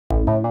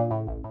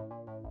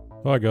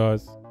Hi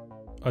guys,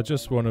 I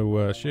just want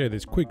to share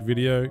this quick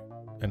video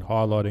and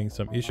highlighting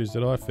some issues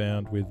that I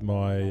found with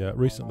my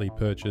recently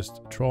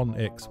purchased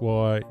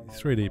TronXY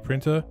 3D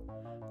printer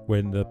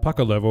when the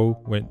pucker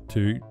level went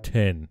to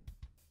 10.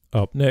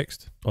 Up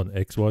next on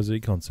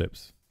XYZ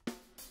Concepts.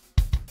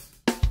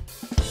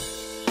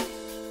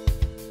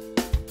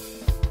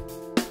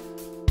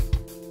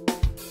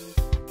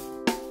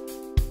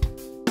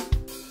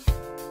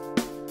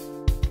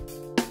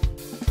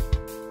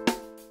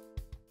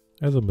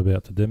 As I'm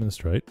about to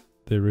demonstrate,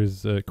 there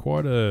is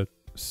quite a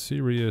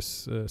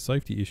serious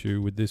safety issue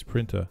with this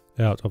printer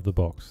out of the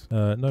box.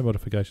 No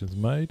modifications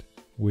made,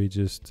 we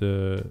just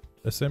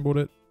assembled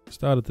it,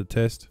 started the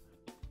test,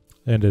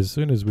 and as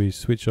soon as we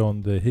switch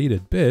on the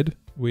heated bed,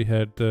 we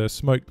had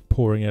smoke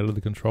pouring out of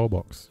the control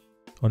box.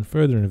 On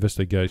further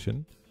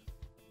investigation,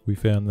 we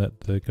found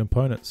that the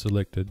component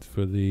selected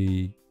for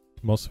the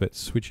MOSFET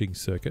switching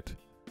circuit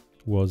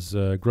was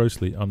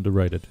grossly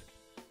underrated.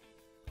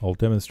 I'll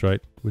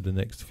demonstrate with the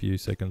next few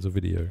seconds of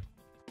video.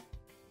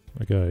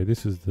 Okay,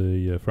 this is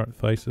the front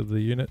face of the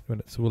unit when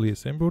it's fully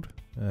assembled.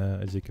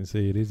 As you can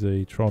see, it is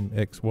a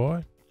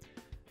TronXY.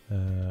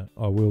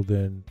 I will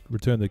then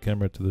return the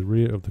camera to the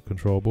rear of the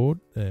control board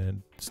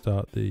and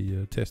start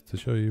the test to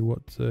show you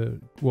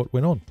what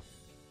went on.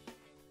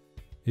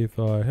 If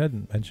I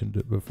hadn't mentioned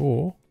it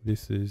before,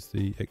 this is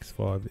the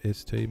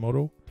X5ST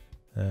model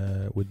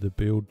with the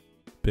build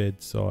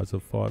bed size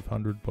of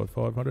 500 by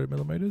 500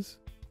 millimeters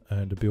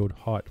and a build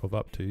height of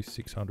up to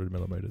 600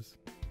 millimeters.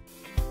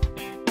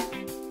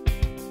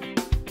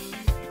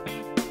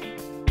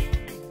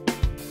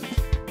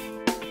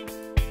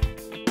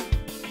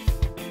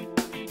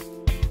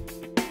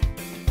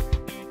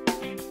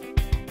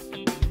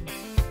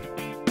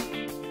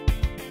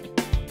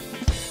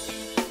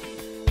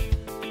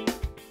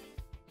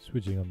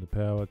 Switching on the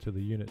power to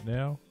the unit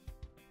now,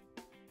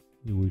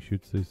 we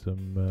should see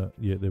some,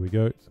 yeah, there we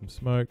go, some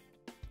smoke.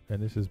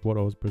 And this is what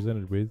I was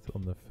presented with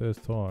on the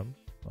first time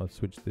I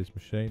switched this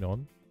machine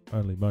on,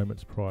 only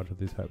moments prior to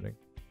this happening.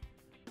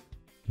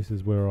 This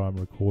is where I'm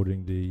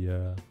recording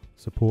the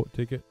support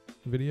ticket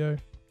video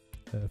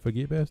for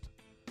GearBest,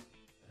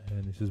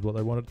 and this is what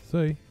they wanted to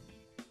see.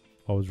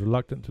 I was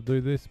reluctant to do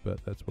this,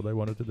 but that's what they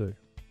wanted to do.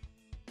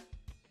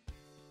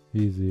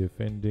 Here's the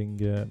offending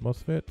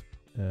MOSFET.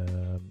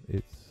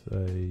 It's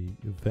a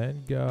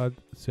Vanguard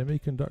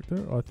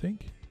semiconductor, I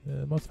think,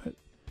 MOSFET.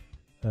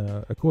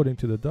 According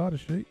to the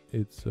datasheet,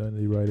 it's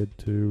only rated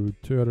to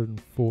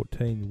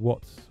 214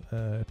 watts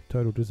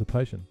total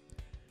dissipation.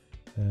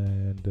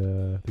 And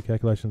the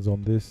calculations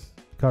on this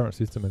current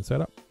system and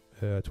setup,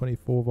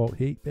 24 volt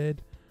heat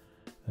bed,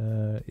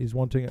 is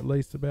wanting at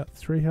least about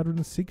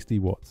 360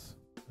 watts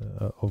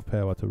of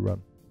power to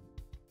run.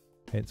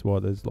 Hence why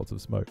there's lots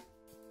of smoke.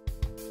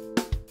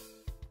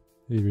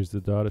 Here is the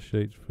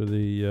datasheet for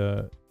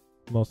the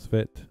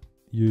MOSFET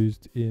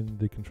used in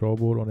the control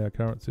board on our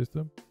current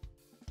system.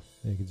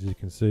 As you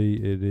can see,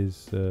 it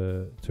is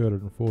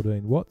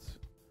 214 watts,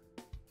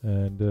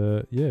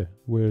 and yeah,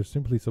 we're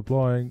simply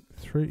supplying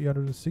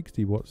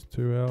 360 watts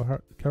to our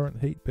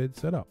current heat bed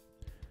setup.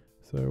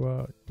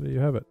 So there you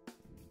have it.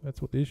 That's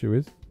what the issue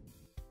is.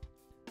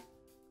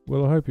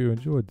 Well, I hope you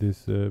enjoyed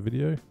this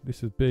video.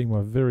 This is being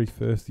my very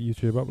first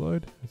YouTube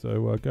upload,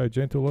 so go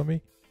gentle on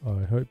me.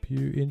 I hope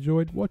you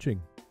enjoyed watching,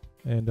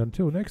 and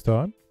until next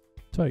time,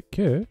 take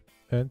care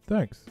and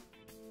thanks.